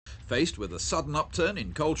Faced with a sudden upturn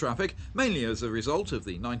in coal traffic, mainly as a result of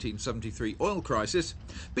the 1973 oil crisis,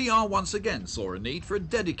 BR once again saw a need for a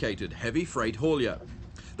dedicated heavy freight haulier.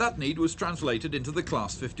 That need was translated into the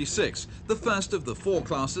Class 56, the first of the 4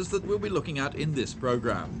 classes that we'll be looking at in this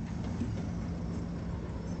programme.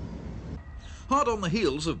 Hard on the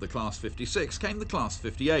heels of the Class 56 came the Class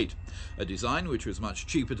 58, a design which was much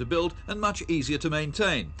cheaper to build and much easier to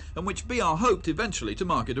maintain, and which BR hoped eventually to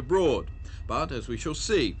market abroad. But as we shall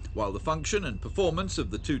see, while the function and performance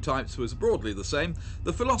of the two types was broadly the same,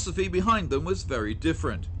 the philosophy behind them was very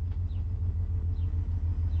different.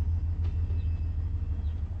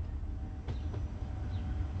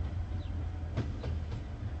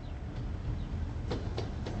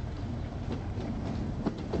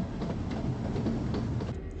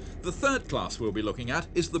 The third class we'll be looking at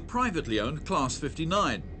is the privately owned Class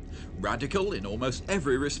 59. Radical in almost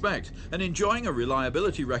every respect, and enjoying a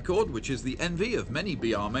reliability record which is the envy of many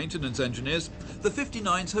BR maintenance engineers, the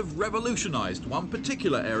 59s have revolutionised one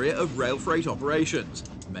particular area of rail freight operations,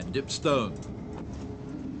 Mendip Stone.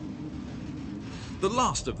 The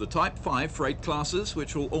last of the Type 5 freight classes,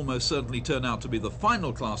 which will almost certainly turn out to be the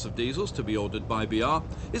final class of diesels to be ordered by BR,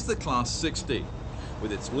 is the Class 60.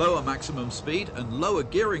 With its lower maximum speed and lower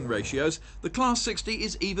gearing ratios, the Class 60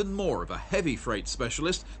 is even more of a heavy freight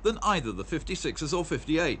specialist than either the 56s or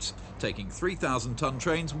 58s, taking 3,000-ton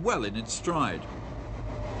trains well in its stride.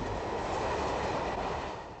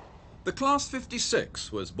 The Class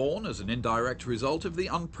 56 was born as an indirect result of the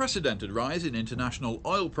unprecedented rise in international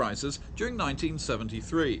oil prices during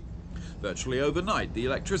 1973. Virtually overnight, the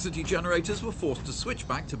electricity generators were forced to switch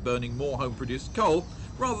back to burning more home-produced coal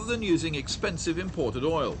rather than using expensive imported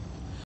oil.